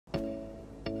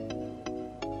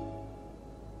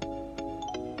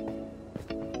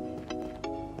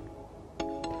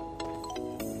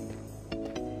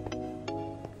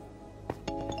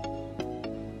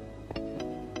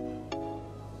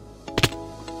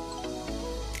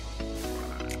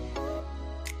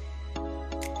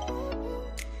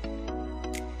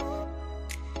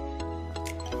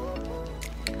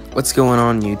What's going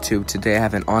on YouTube? Today I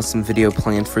have an awesome video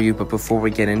planned for you, but before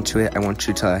we get into it, I want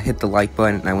you to hit the like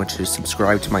button and I want you to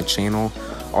subscribe to my channel.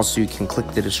 Also, you can click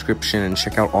the description and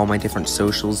check out all my different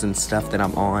socials and stuff that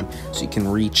I'm on, so you can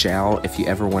reach out if you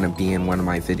ever want to be in one of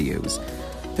my videos.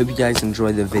 Hope you guys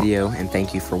enjoyed the video and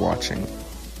thank you for watching.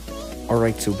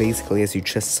 Alright, so basically as you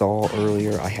just saw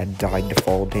earlier, I had died to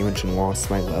fall damage and lost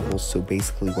my levels, so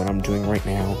basically what I'm doing right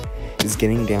now is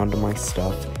getting down to my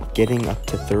stuff, getting up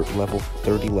to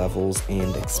 30 levels,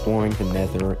 and exploring the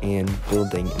nether and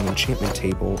building an enchantment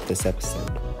table this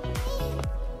episode.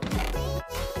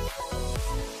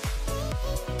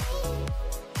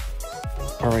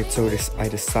 Alright, so I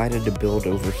decided to build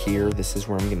over here. This is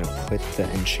where I'm going to put the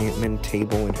enchantment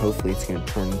table, and hopefully it's going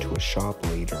to turn into a shop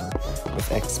later with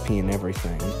XP and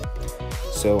everything.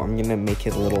 So I'm going to make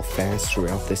it a little fast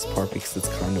throughout this part because it's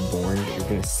kind of boring, but you're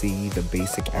going to see the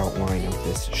basic outline of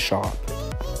this shop.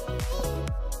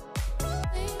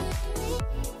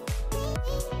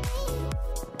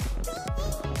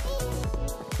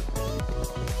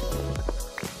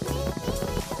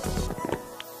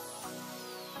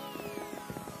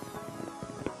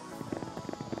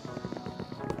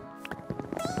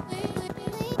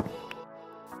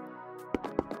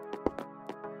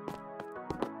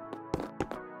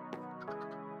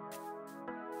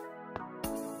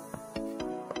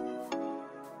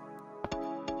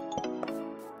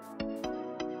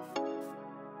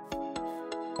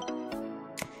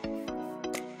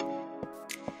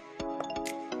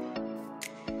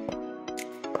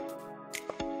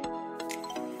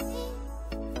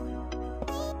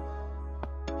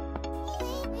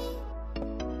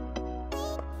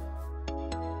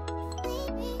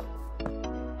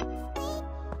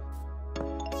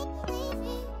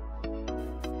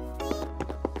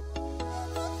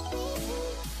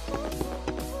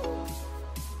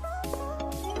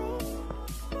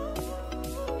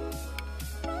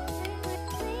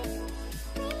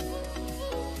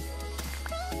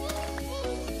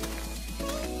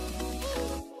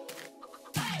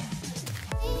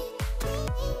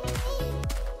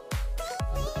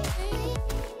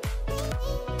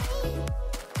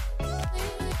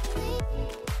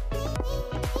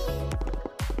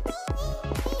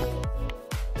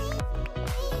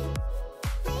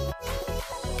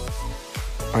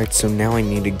 Alright, so now I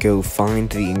need to go find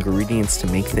the ingredients to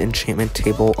make the enchantment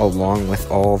table, along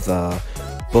with all the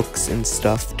books and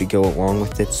stuff to go along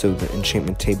with it, so the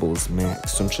enchantment table is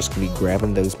max. So I'm just going to be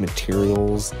grabbing those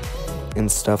materials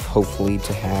and stuff, hopefully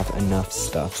to have enough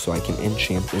stuff so I can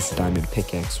enchant this diamond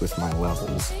pickaxe with my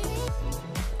levels.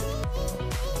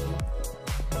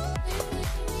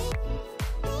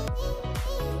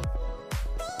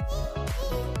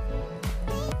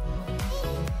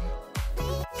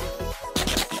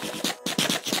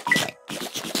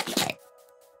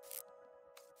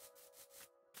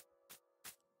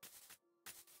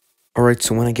 Alright,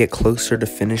 so when I get closer to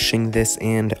finishing this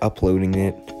and uploading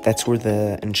it, that's where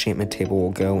the enchantment table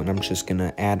will go, and I'm just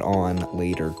gonna add on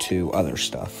later to other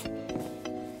stuff.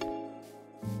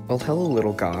 Well, hello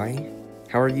little guy.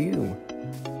 How are you?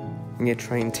 I'm gonna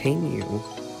try and tame you.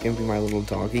 Gonna be my little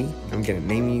doggy. I'm gonna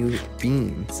name you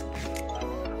Beans.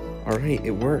 Alright,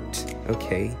 it worked.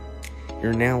 Okay.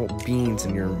 You're now Beans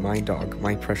and you're my dog,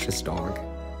 my precious dog.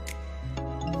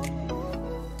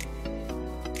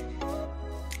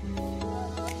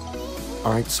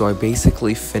 Alright, so I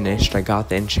basically finished. I got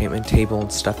the enchantment table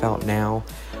and stuff out now.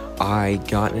 I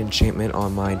got an enchantment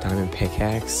on my diamond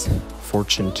pickaxe,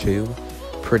 Fortune 2.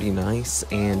 Pretty nice.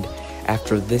 And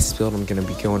after this build, I'm going to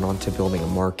be going on to building a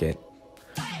market.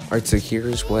 Alright, so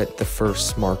here's what the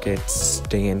first market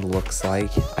stand looks like.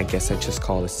 I guess I just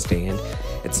call it a stand.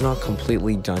 It's not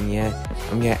completely done yet.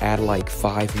 I'm going to add like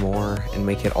 5 more and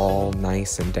make it all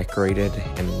nice and decorated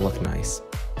and look nice.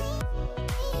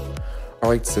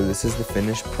 Alright, so this is the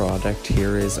finished product.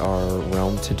 Here is our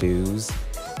realm to-dos.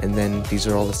 And then these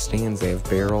are all the stands. They have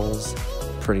barrels.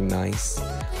 Pretty nice.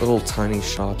 Little tiny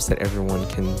shops that everyone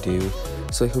can do.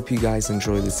 So I hope you guys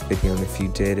enjoyed this video, and if you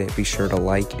did, be sure to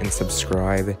like and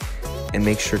subscribe. And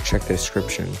make sure to check the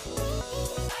description.